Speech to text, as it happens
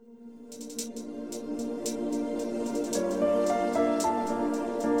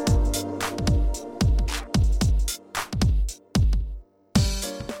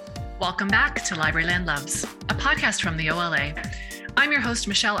to Libraryland Loves, a podcast from the OLA. I'm your host,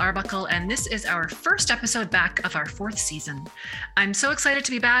 Michelle Arbuckle, and this is our first episode back of our fourth season. I'm so excited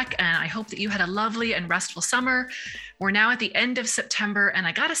to be back, and I hope that you had a lovely and restful summer. We're now at the end of September, and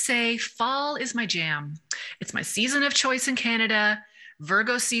I gotta say, fall is my jam. It's my season of choice in Canada.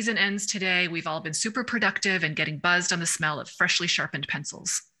 Virgo season ends today. We've all been super productive and getting buzzed on the smell of freshly sharpened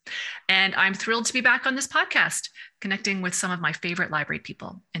pencils. And I'm thrilled to be back on this podcast, connecting with some of my favorite library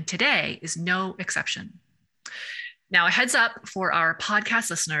people. And today is no exception. Now, a heads up for our podcast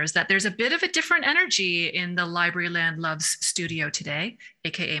listeners that there's a bit of a different energy in the Libraryland Loves studio today,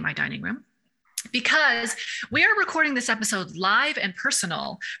 AKA my dining room, because we are recording this episode live and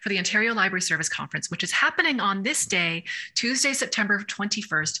personal for the Ontario Library Service Conference, which is happening on this day, Tuesday, September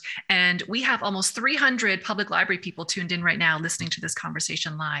 21st. And we have almost 300 public library people tuned in right now listening to this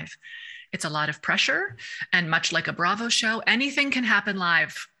conversation live. It's a lot of pressure, and much like a Bravo show, anything can happen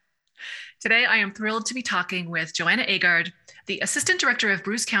live. Today, I am thrilled to be talking with Joanna Agard, the Assistant Director of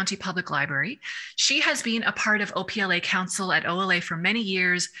Bruce County Public Library. She has been a part of OPLA Council at OLA for many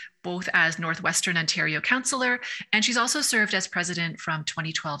years, both as Northwestern Ontario Councillor, and she's also served as President from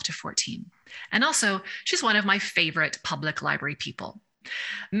 2012 to 14. And also, she's one of my favorite public library people.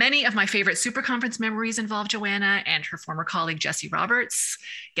 Many of my favorite super conference memories involve Joanna and her former colleague, Jesse Roberts,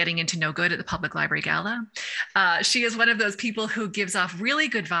 getting into no good at the Public Library Gala. She is one of those people who gives off really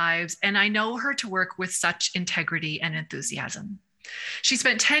good vibes, and I know her to work with such integrity and enthusiasm. She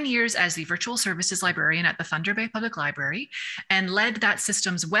spent 10 years as the virtual services librarian at the Thunder Bay Public Library and led that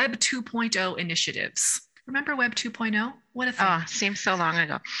system's Web 2.0 initiatives. Remember Web 2.0? What a thing. Oh, seems so long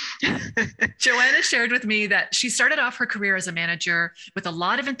ago. Joanna shared with me that she started off her career as a manager with a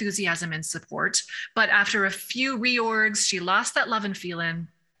lot of enthusiasm and support, but after a few reorgs, she lost that love and feeling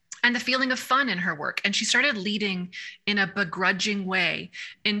and the feeling of fun in her work. And she started leading in a begrudging way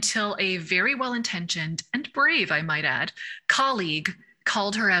until a very well-intentioned and brave, I might add, colleague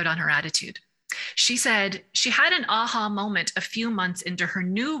called her out on her attitude. She said she had an aha moment a few months into her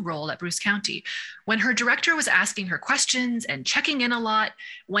new role at Bruce County when her director was asking her questions and checking in a lot,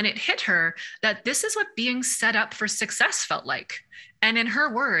 when it hit her that this is what being set up for success felt like. And in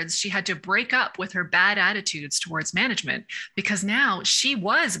her words, she had to break up with her bad attitudes towards management because now she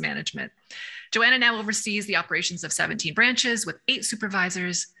was management. Joanna now oversees the operations of 17 branches with 8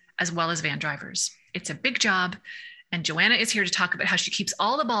 supervisors as well as van drivers. It's a big job. And Joanna is here to talk about how she keeps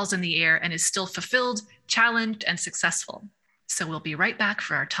all the balls in the air and is still fulfilled, challenged, and successful. So we'll be right back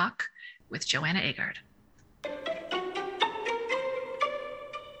for our talk with Joanna Agard.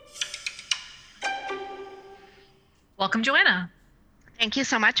 Welcome, Joanna. Thank you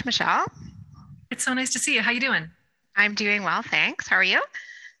so much, Michelle. It's so nice to see you. How you doing? I'm doing well, thanks. How are you?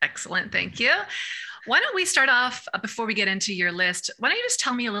 Excellent, thank you. Why don't we start off, before we get into your list, why don't you just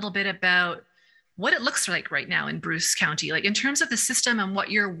tell me a little bit about what it looks like right now in Bruce County, like in terms of the system and what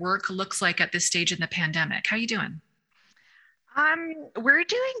your work looks like at this stage in the pandemic. How are you doing? We're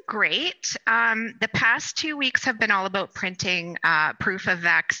doing great. The past 2 weeks have been all about printing proof of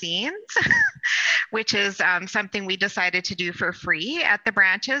vaccines, which is something we decided to do for free at the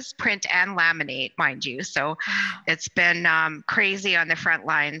branches, print and laminate, mind you. So it's been crazy on the front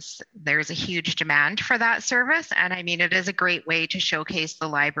lines. There's a huge demand for that service. And I mean, it is a great way to showcase the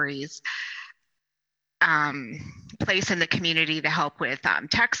library's place in the community to help with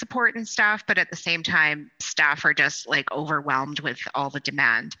tech support and stuff, but at the same time, staff are just like overwhelmed with all the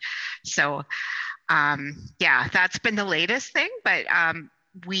demand. So yeah, that's been the latest thing, but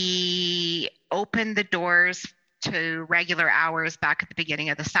we opened the doors to regular hours back at the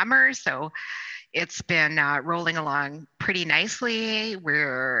beginning of the summer. So it's been rolling along pretty nicely.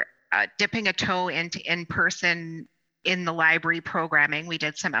 We're dipping a toe into in-person in the library programming. We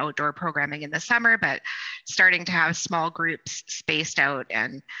did some outdoor programming in the summer, but starting to have small groups spaced out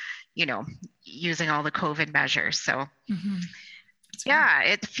and, you know, using all the COVID measures. So yeah,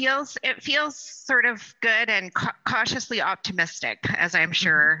 it feels sort of good and cautiously optimistic, as I'm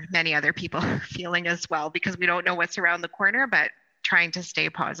sure many other people are feeling as well, because we don't know what's around the corner, but trying to stay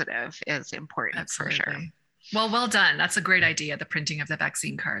positive is important. Absolutely. For sure. Well done. That's a great idea, the printing of the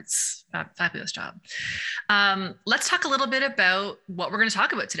vaccine cards. Fabulous job. Let's talk a little bit about what we're going to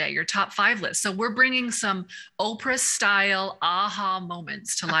talk about today, your top 5 list. So we're bringing some Oprah-style aha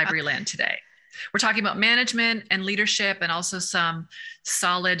moments to Libraryland today. We're talking about management and leadership and also some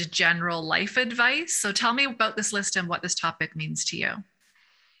solid general life advice. So tell me about this list and what this topic means to you.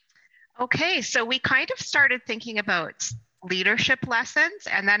 Okay, so we kind of started thinking about leadership lessons.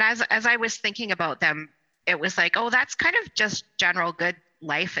 And then as I was thinking about them, it was like, oh, that's kind of just general good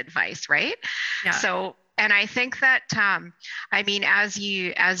life advice, right? Yeah. So and I think that, I mean, as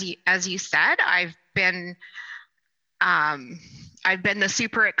you said, I've been the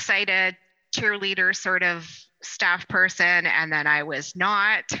super excited cheerleader sort of staff person, and then I was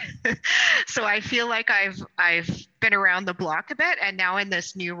not. So I feel like I've been around the block a bit, and now in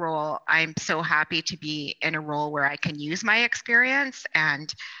this new role, I'm so happy to be in a role where I can use my experience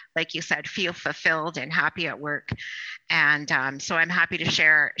and, like you said, feel fulfilled and happy at work. And so I'm happy to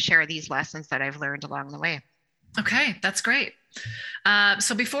share these lessons that I've learned along the way. Okay, that's great.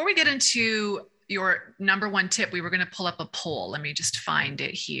 So before we get into your number one tip, we were going to pull up a poll. Let me just find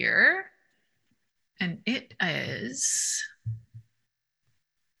it here. And it is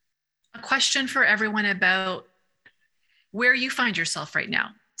a question for everyone about where you find yourself right now.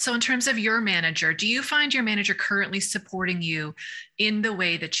 So in terms of your manager, do you find your manager currently supporting you in the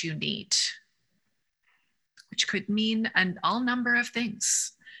way that you need? Which could mean an all number of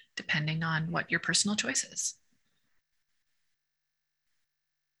things, depending on what your personal choice is.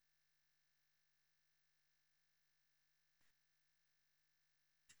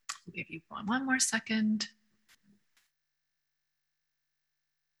 I'll give you one more second.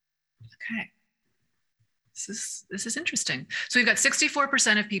 Okay. This is interesting. So we've got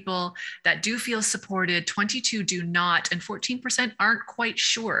 64% of people that do feel supported, 22 do not, and 14% aren't quite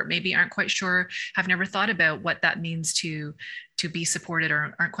sure, have never thought about what that means to be supported,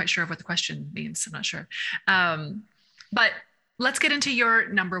 or aren't quite sure of what the question means. I'm not sure. But let's get into your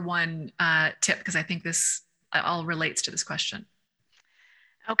number one tip, because I think this all relates to this question.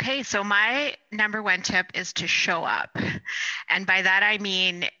 Okay, so my number one tip is to show up. And by that, I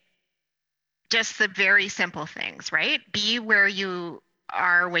mean just the very simple things, right? Be where you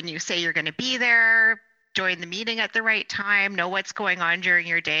are when you say you're going to be there, join the meeting at the right time, know what's going on during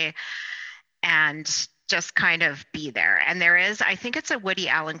your day, and just kind of be there. And there is, I think it's a Woody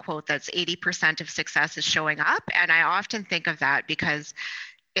Allen quote that's 80% of success is showing up. And I often think of that because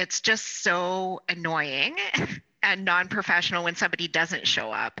it's just so annoying and non-professional when somebody doesn't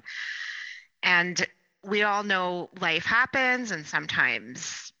show up. And we all know life happens, and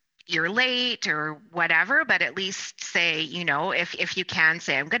sometimes you're late or whatever, but at least say, if you can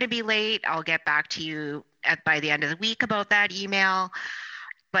say, I'm going to be late, I'll get back to you by the end of the week about that email.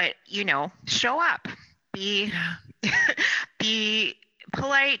 But, show up, be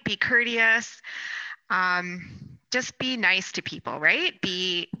polite, be courteous, just be nice to people, right?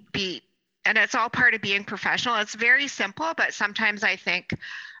 And it's all part of being professional. It's very simple, but sometimes I think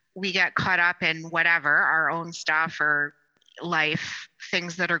we get caught up in whatever, our own stuff or life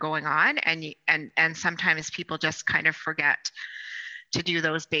things that are going on, and sometimes people just kind of forget to do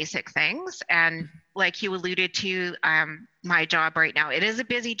those basic things. And like you alluded to, my job right now, it is a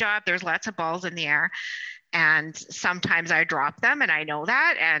busy job. There's lots of balls in the air, and sometimes I drop them, and I know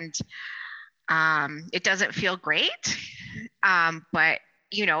that, and it doesn't feel great. But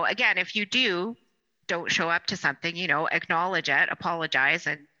again, if you don't show up to something, acknowledge it, apologize,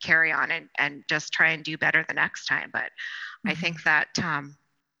 and carry on, and just try and do better the next time. But I think that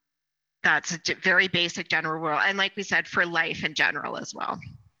that's a very basic general rule. And like we said, for life in general as well.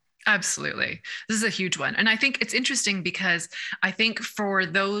 Absolutely. This is a huge one. And I think it's interesting because I think for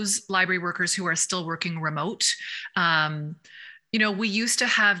those library workers who are still working remote, we used to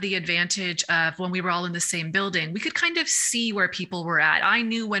have the advantage of when we were all in the same building, we could kind of see where people were at. I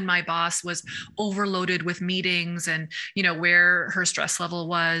knew when my boss was overloaded with meetings and, where her stress level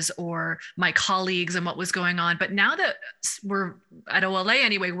was, or my colleagues and what was going on. But now that we're at OLA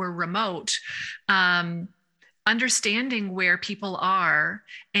anyway, we're remote, understanding where people are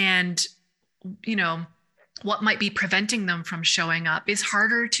and, what might be preventing them from showing up is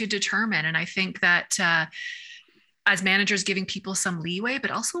harder to determine. And I think that, as managers, giving people some leeway,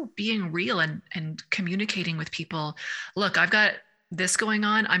 but also being real and communicating with people. Look, I've got this going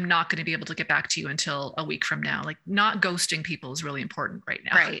on. I'm not going to be able to get back to you until a week from now. Like, not ghosting people is really important right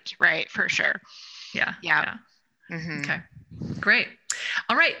now. Right. For sure. Yeah. Mm-hmm. Okay, great.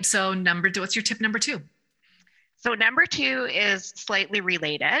 All right. So what's your tip number 2? So number 2 is slightly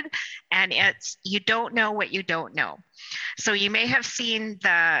related, and it's you don't know what you don't know. So you may have seen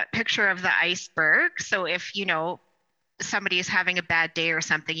the picture of the iceberg. So if somebody is having a bad day or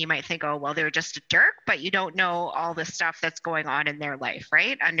something, you might think, oh, well, they're just a jerk, but you don't know all the stuff that's going on in their life,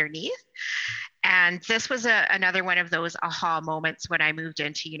 right, underneath. And this was another one of those aha moments when I moved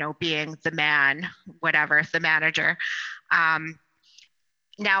into, being the manager.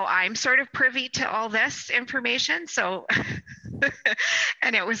 Now I'm sort of privy to all this information. So,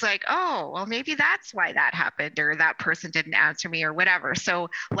 and it was like, oh, well, maybe that's why that happened, or that person didn't answer me, or whatever. So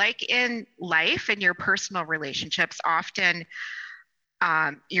like in life and your personal relationships, often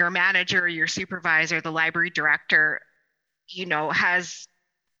your manager, your supervisor, the library director,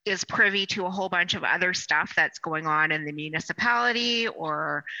 is privy to a whole bunch of other stuff that's going on in the municipality,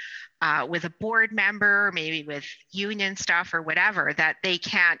 or with a board member, maybe with union stuff or whatever, that they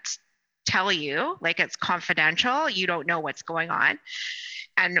can't tell you, like it's confidential. You don't know what's going on.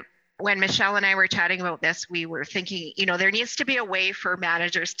 And when Michelle and I were chatting about this, we were thinking, there needs to be a way for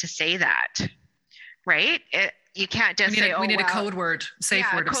managers to say that, right? You can't just say, we need a code word, safe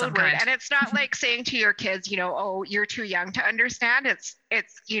word of some kind. And it's not like saying to your kids, oh, you're too young to understand. It's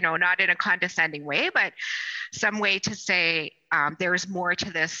not in a condescending way, but some way to say there's more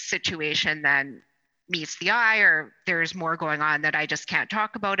to this situation than meets the eye, or there's more going on that I just can't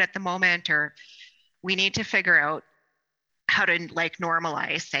talk about at the moment, or we need to figure out how to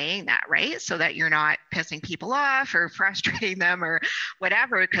normalize saying that, right? So that you're not pissing people off or frustrating them or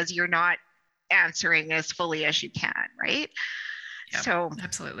whatever, because you're not answering as fully as you can, right? Yep, so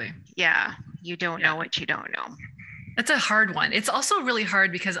absolutely. Yeah, you don't know what you don't know. That's a hard one. It's also really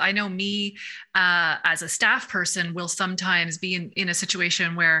hard because I know me as a staff person will sometimes be in a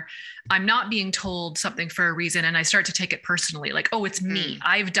situation where I'm not being told something for a reason, and I start to take it personally, like, oh, it's me.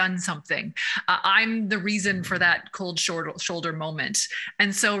 I've done something. I'm the reason for that cold shoulder moment.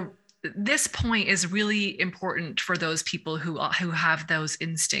 And so this point is really important for those people who have those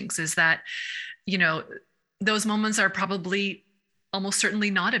instincts, is that, those moments are probably almost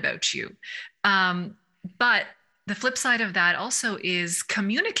certainly not about you. But the flip side of that also is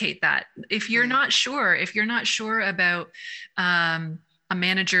communicate that. If you're not sure about a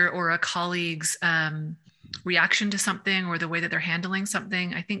manager or a colleague's reaction to something, or the way that they're handling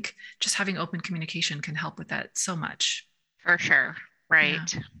something, I think just having open communication can help with that so much. For sure.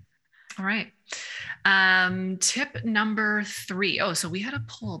 Right. Yeah. All right. Tip number 3. Oh, so we had a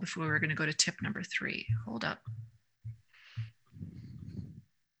poll before we were going to go to tip number 3. Hold up.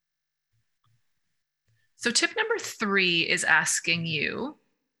 So tip number 3 is asking you,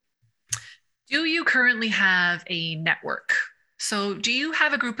 do you currently have a network? So do you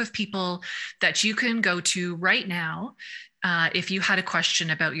have a group of people that you can go to right now if you had a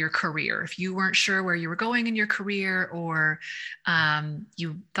question about your career, if you weren't sure where you were going in your career, or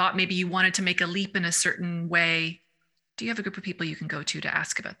you thought maybe you wanted to make a leap in a certain way? Do you have a group of people you can go to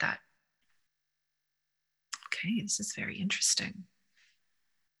ask about that? Okay, this is very interesting.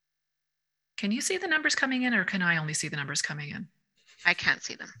 Can you see the numbers coming in, or can I only see the numbers coming in? I can't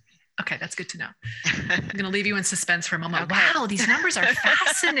see them. Okay, that's good to know. I'm going to leave you in suspense for a moment. Okay. Wow, these numbers are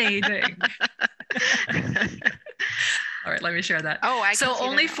fascinating. All right, let me share that. Oh, I so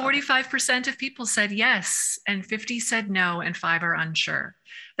only 45% of people said yes, and 50 said no, and 5 are unsure.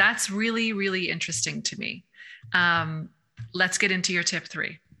 That's really, really interesting to me. Let's get into your tip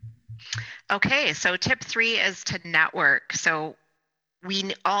 3. Okay, so tip 3 is to network. So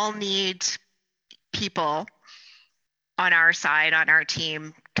we all need people on our side, on our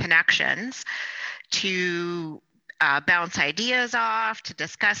team, connections to bounce ideas off, to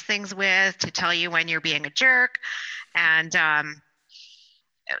discuss things with, to tell you when you're being a jerk. And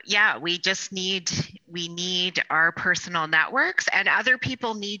we need our personal networks, and other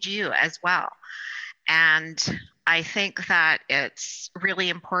people need you as well. And I think that it's really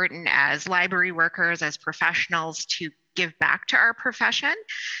important as library workers, as professionals, to give back to our profession.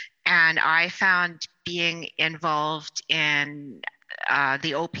 And I found being involved in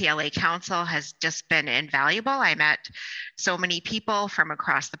the OPLA Council has just been invaluable. I met so many people from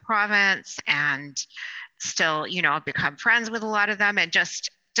across the province, and still, I've become friends with a lot of them. And just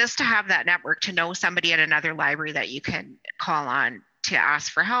to have that network, to know somebody at another library that you can call on to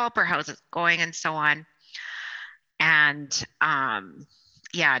ask for help, or how's it going, and so on. And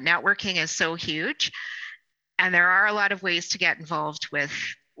networking is so huge. And there are a lot of ways to get involved with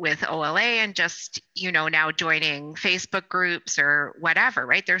OLA, and just, now joining Facebook groups or whatever,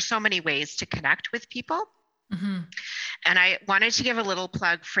 right? There's so many ways to connect with people. Mm-hmm. And I wanted to give a little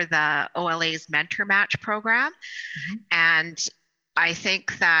plug for the OLA's Mentor Match program. Mm-hmm. And I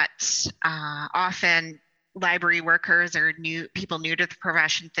think that often library workers or people new to the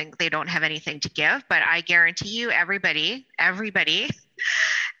profession think they don't have anything to give, but I guarantee you everybody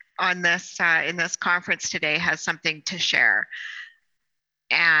on this in this conference today has something to share.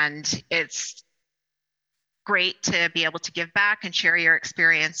 And it's great to be able to give back and share your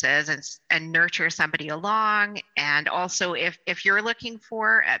experiences and nurture somebody along. And also, if you're looking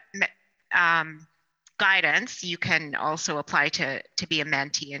for guidance, you can also apply to be a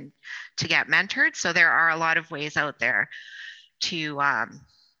mentee and to get mentored. So there are a lot of ways out there to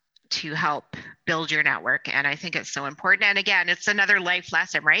to help build your network. And I think it's so important. And again, it's another life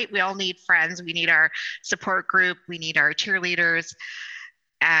lesson, right? We all need friends. We need our support group. We need our cheerleaders.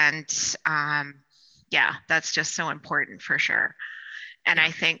 And yeah, that's just so important for sure. And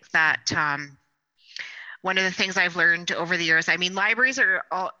I think that one of the things I've learned over the years, I mean, libraries are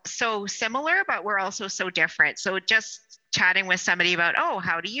all so similar, but we're also so different. So just chatting with somebody about, oh,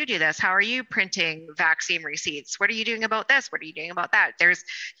 how do you do this? How are you printing vaccine receipts? What are you doing about this? What are you doing about that? There's,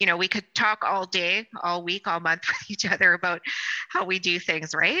 you know, we could talk all day, all week, all month with each other about how we do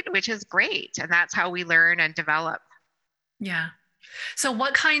things, right? Which is great. And that's how we learn and develop. Yeah. So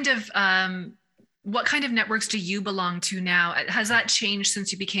what kind of networks do you belong to now? Has that changed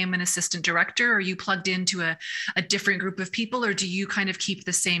since you became an assistant director? Are you plugged into a different group of people, or do you kind of keep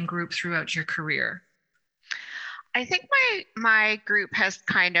the same group throughout your career? I think my group has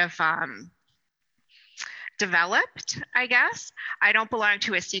kind of developed, I guess. I don't belong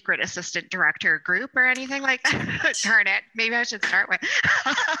to a secret assistant director group or anything like that. Darn it. Maybe I should start with.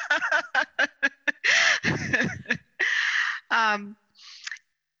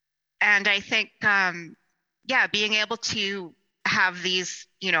 And I think, yeah, being able to have these,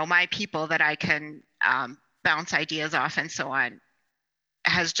 you know, my people that I can bounce ideas off and so on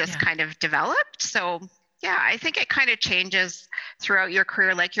has just kind of developed. So yeah, I think it kind of changes throughout your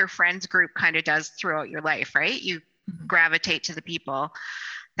career, like your friends group kind of does throughout your life, right? You gravitate to the people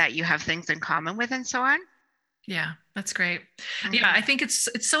that you have things in common with and so on. Yeah, that's great. Yeah, I think it's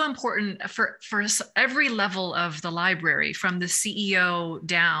so important for every level of the library, from the CEO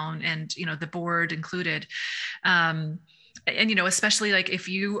down, and you know, the board included. And you know, especially like if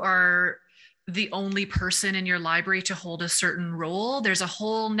you are the only person in your library to hold a certain role, there's a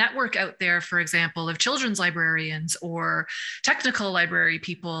whole network out there, for example, of children's librarians or technical library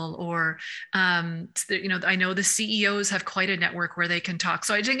people, or you know, I know the CEOs have quite a network where they can talk.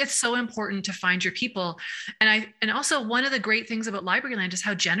 So I think it's so important to find your people. And also one of the great things about Libraryland is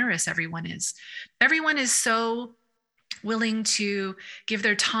how generous everyone is. Everyone is so willing to give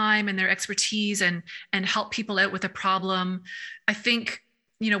their time and their expertise and help people out with a problem. I think,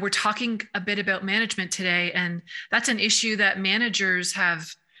 you know, we're talking a bit about management today, and that's an issue that managers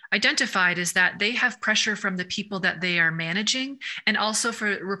have identified, is that they have pressure from the people that they are managing, and also for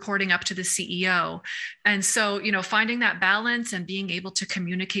reporting up to the CEO. And so, you know, finding that balance and being able to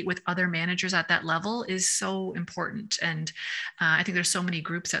communicate with other managers at that level is so important. And I think there's so many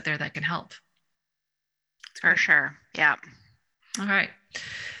groups out there that can help. For sure. Yeah. All right.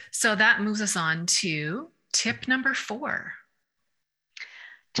 So that moves us on to tip number 4.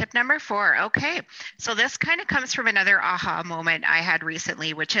 Tip number 4. Okay. So this kind of comes from another aha moment I had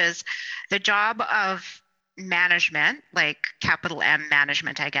recently, which is the job of management, like capital M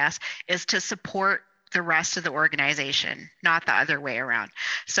management, I guess, is to support the rest of the organization, not the other way around.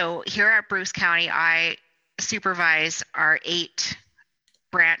 So here at Bruce County, I supervise our 8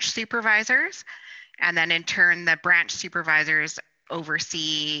 branch supervisors. And then in turn, the branch supervisors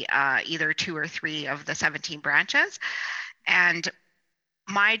oversee either 2 or 3 of the 17 branches. And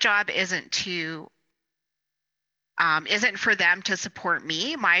my job isn't for them to support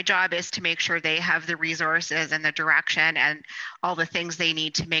me. My job is to make sure they have the resources and the direction and all the things they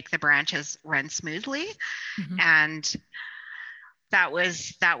need to make the branches run smoothly. And that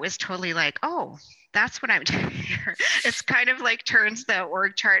was totally like, oh, that's what I'm doing here. It's kind of like turns the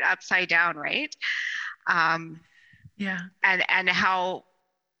org chart upside down, right? Yeah.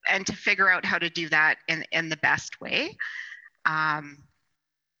 And to figure out how to do that in the best way.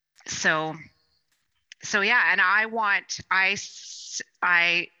 So yeah, and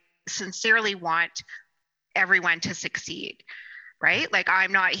I sincerely want everyone to succeed, right? Like,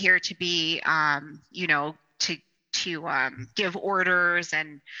 I'm not here to be, you know, to give orders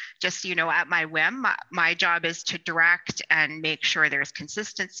and just, you know, at my whim. My job is to direct and make sure there's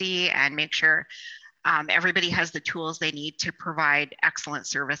consistency and make sure everybody has the tools they need to provide excellent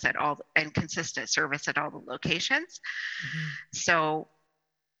service and consistent service at all the locations. So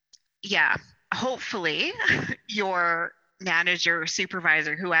yeah, hopefully your manager,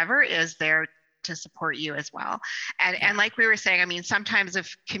 supervisor, whoever is there to support you as well. And like we were saying, I mean, sometimes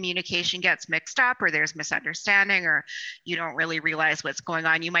if communication gets mixed up or there's misunderstanding or you don't really realize what's going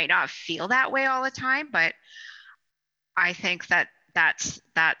on, you might not feel that way all the time, but I think that that's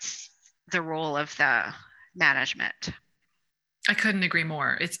the role of the management. I couldn't agree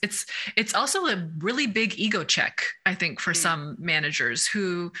more. It's also a really big ego check, I think, for some managers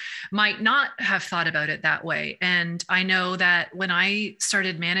who might not have thought about it that way. And I know that when I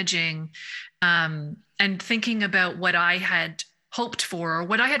started managing and thinking about what I had hoped for, or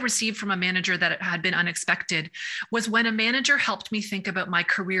what I had received from a manager that had been unexpected, was when a manager helped me think about my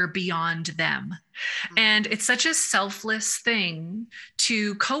career beyond them. And it's such a selfless thing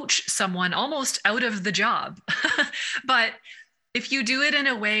to coach someone almost out of the job. But if you do it in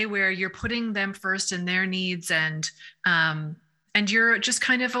a way where you're putting them first and their needs, and you're just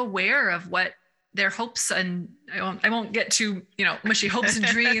kind of aware of what their hopes, and I won't get too, mushy hopes and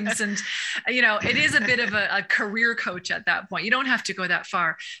dreams. And, it is a bit of a career coach at that point. You don't have to go that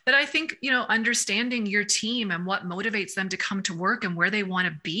far. But I think, understanding your team and what motivates them to come to work and where they want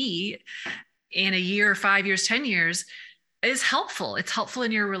to be in a year, 5 years, 10 years is helpful. It's helpful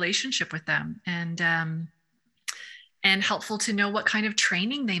in your relationship with them. And helpful to know what kind of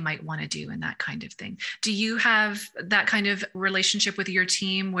training they might want to do and that kind of thing. Do you have that kind of relationship with your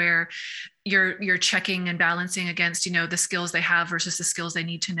team where you're checking and balancing against, the skills they have versus the skills they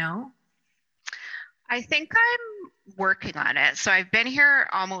need to know? I think I'm working on it. So I've been here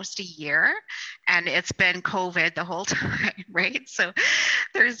almost a year, and it's been COVID the whole time, right? So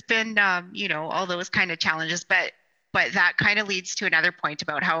there's been, all those kind of challenges, but that kind of leads to another point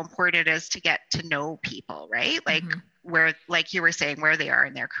about how important it is to get to know people, right? Like where, like you were saying, where they are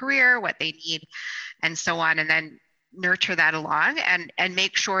in their career, what they need, and so on, and then nurture that along and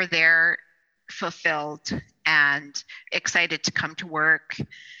make sure they're fulfilled and excited to come to work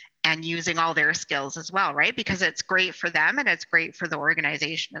and using all their skills as well, right? Because it's great for them and it's great for the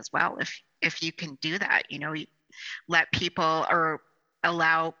organization as well. If you can do that, you let people, or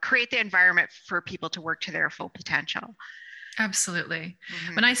create the environment for people to work to their full potential. Absolutely.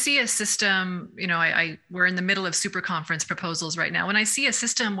 When I see a system, we're in the middle of super conference proposals right now. When I see a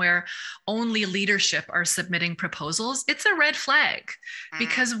system where only leadership are submitting proposals, it's a red flag.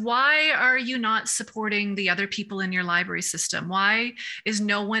 Because why are you not supporting the other people in your library system? Why is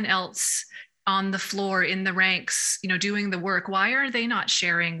no one else on the floor in the ranks, doing the work? Why are they not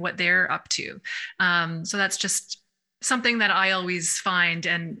sharing what they're up to? So that's just something that I always find,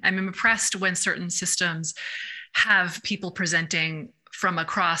 and I'm impressed when certain systems have people presenting from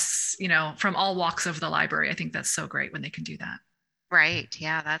across, from all walks of the library. I think that's so great when they can do that. Right.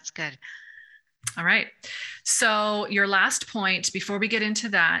 Yeah, that's good. All right. So your last point, before we get into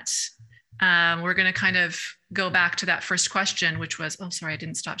that, we're going to kind of go back to that first question, which was, I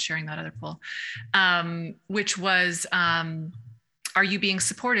didn't stop sharing that other poll, which was, are you being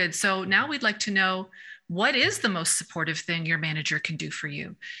supported? So now we'd like to know, what is the most supportive thing your manager can do for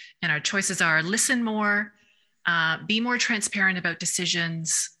you? And our choices are: listen more, be more transparent about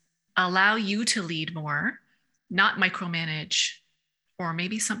decisions, allow you to lead more, not micromanage, or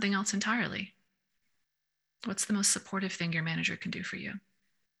maybe something else entirely. What's the most supportive thing your manager can do for you?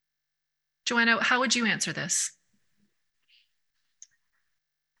 Joanna, how would you answer this?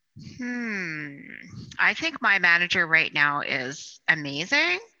 I think my manager right now is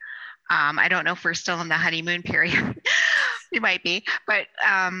amazing. I don't know if we're still in the honeymoon period. We might be, but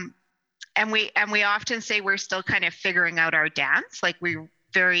and we often say we're still kind of figuring out our dance. Like, we're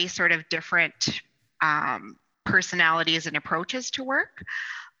very sort of different personalities and approaches to work.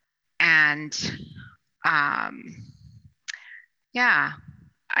 And yeah,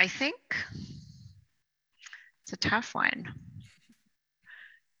 I think it's a tough one.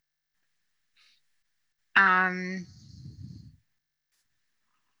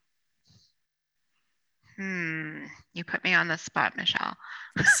 You put me on the spot, Michelle.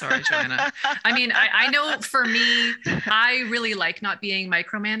 Sorry, Joanna. I mean, I know for me, I really like not being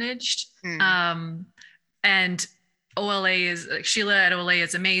micromanaged. And OLA is, Sheila at OLA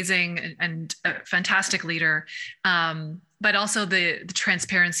is amazing and a fantastic leader. But also the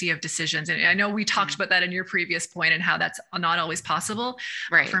transparency of decisions. And I know we talked about that in your previous point and how that's not always possible.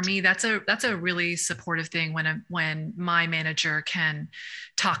 Right. For me, that's a really supportive thing when my manager can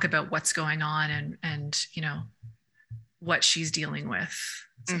talk about what's going on and what she's dealing with.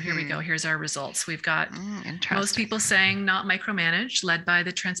 So here we go. Here's our results. We've got most people saying not micromanage, led by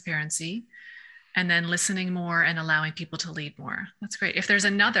the transparency, and then listening more and allowing people to lead more. That's great. If there's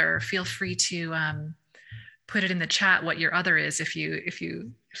another, feel free to put it in the chat what your other is if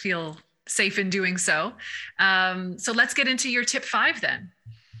you feel safe in doing so. So let's get into your tip 5 then.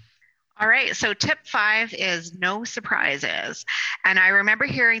 All right. So tip 5 is no surprises. And I remember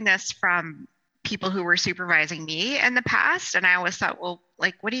hearing this from people who were supervising me in the past. And I always thought, well,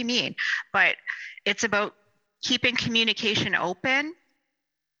 like, what do you mean? But it's about keeping communication open,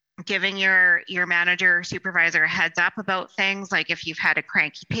 giving your manager or supervisor a heads up about things, like if you've had a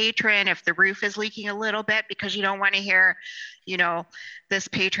cranky patron, if the roof is leaking a little bit, because you don't want to hear, this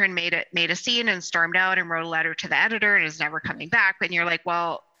patron made a scene and stormed out and wrote a letter to the editor and is never coming back. And you're like,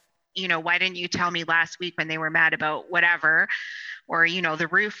 well, why didn't you tell me last week when they were mad about whatever? Or, the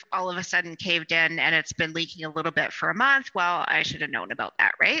roof all of a sudden caved in and it's been leaking a little bit for a month. Well, I should have known about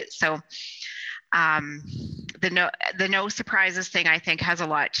that, right? So the no surprises thing, I think, has a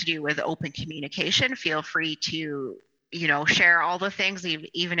lot to do with open communication. Feel free to, share all the things,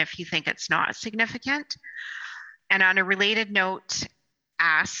 even if you think it's not significant. And on a related note,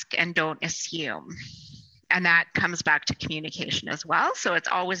 ask and don't assume. And that comes back to communication as well. So it's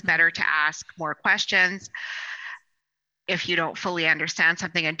always better to ask more questions if you don't fully understand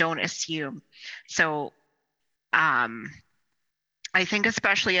something, and don't assume. So I think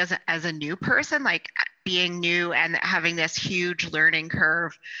especially as a new person, like being new and having this huge learning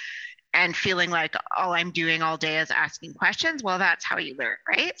curve and feeling like all I'm doing all day is asking questions, well, that's how you learn,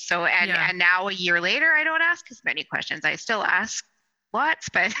 right? So, and now a year later, I don't ask as many questions. I still ask lots,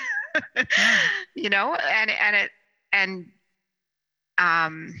 but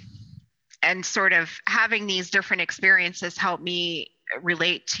and sort of having these different experiences help me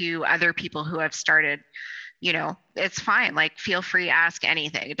relate to other people who have started. It's fine. Like, feel free, ask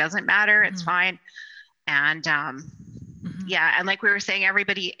anything. It doesn't matter. It's fine. And and like we were saying,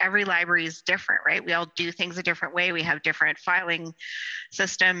 every library is different, right? We all do things a different way. We have different filing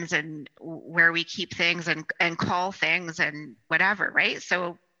systems and where we keep things and call things and whatever, right?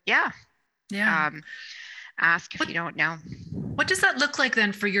 So ask if you don't know. What does that look like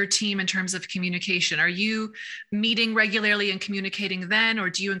then for your team in terms of communication? Are you meeting regularly and communicating then, or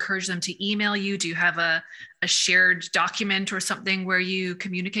do you encourage them to email you? Do you have a shared document or something where you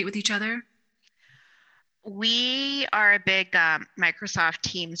communicate with each other? We are a big Microsoft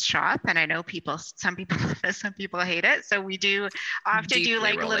Teams shop, and I know some people love it, some people hate it. So we do often do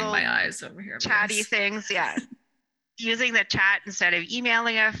like little my eyes over here, chatty things. Yeah. Using the chat instead of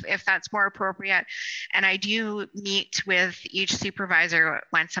emailing if that's more appropriate. And I do meet with each supervisor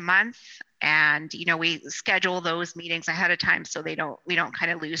once a month, and we schedule those meetings ahead of time so we don't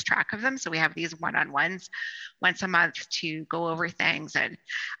kind of lose track of them. So we have these one-on-ones once a month to go over things, and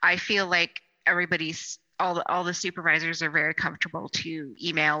I feel like all the supervisors are very comfortable to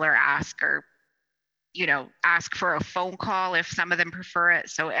email or ask for a phone call if some of them prefer it.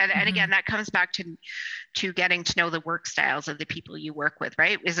 So, and again, that comes back to getting to know the work styles of the people you work with,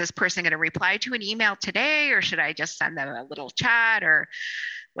 right? Is this person going to reply to an email today, or should I just send them a little chat or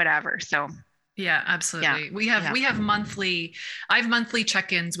whatever? So yeah, absolutely. I have monthly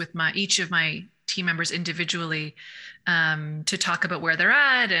check-ins with each of my team members individually to talk about where they're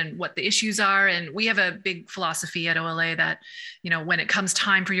at and what the issues are. And we have a big philosophy at OLA that, when it comes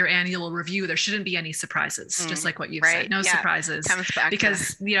time for your annual review, there shouldn't be any surprises, just like what you've said, no surprises,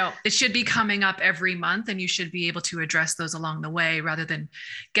 because, it should be coming up every month, and you should be able to address those along the way rather than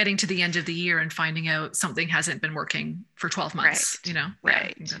getting to the end of the year and finding out something hasn't been working for 12 months,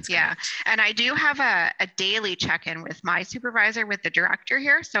 Right. Yeah. And I do have a daily check-in with my supervisor, with the director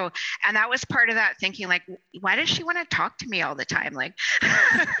here. So, and that was part of that thinking, like, why does she want to talk to me all the time? Like,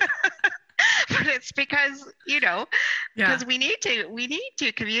 but it's because, because we need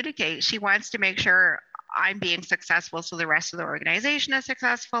to communicate. She wants to make sure I'm being successful so the rest of the organization is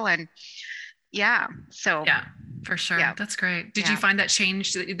successful. And so for sure. Yeah. That's great. Did you find that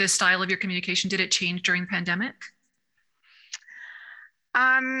changed the style of your communication? Did it change during the pandemic?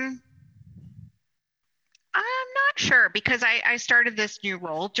 I'm not sure, because I started this new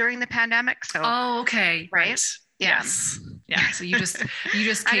role during the pandemip. So. Oh, okay. Right. Yes. Yeah. So you just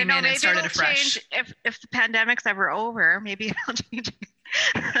came in and started afresh. If the pandemic's ever over, maybe I'll change.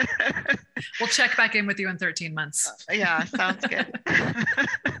 We'll check back in with you in 13 months. Yeah. Sounds good.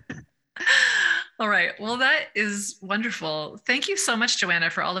 All right. Well, that is wonderful. Thank you so much, Joanna,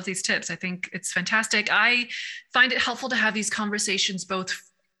 for all of these tips. I think it's fantastic. I find it helpful to have these conversations both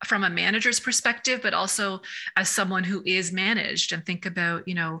from a manager's perspective, but also as someone who is managed, and think about,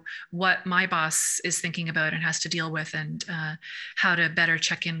 what my boss is thinking about and has to deal with, and how to better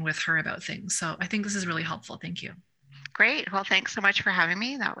check in with her about things. So I think this is really helpful. Thank you. Great. Well, thanks so much for having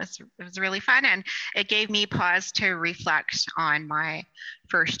me. It was really fun, and it gave me pause to reflect on my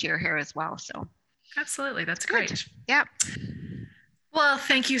first year here as well. So absolutely. That's great. Good. Yeah. Well,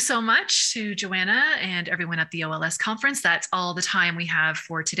 thank you so much to Joanna and everyone at the OLS conference. That's all the time we have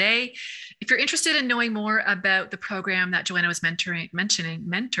for today. If you're interested in knowing more about the program that Joanna was mentoring,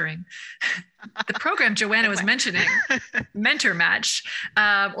 the program Joanna was mentioning, Mentor Match,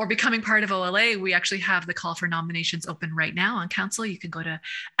 or becoming part of OLA, we actually have the call for nominations open right now on council. You can go to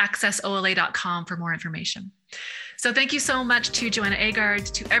accessola.com for more information. So thank you so much to Joanna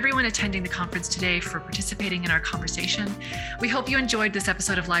Agard, to everyone attending the conference today for participating in our conversation. We hope you enjoyed this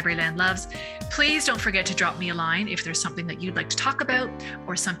episode of Libraryland Loves. Please don't forget to drop me a line if there's something that you'd like to talk about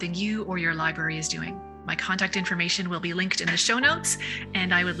or something you or your library is doing. My contact information will be linked in the show notes,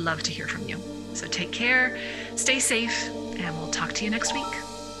 and I would love to hear from you. So take care, stay safe, and we'll talk to you next week.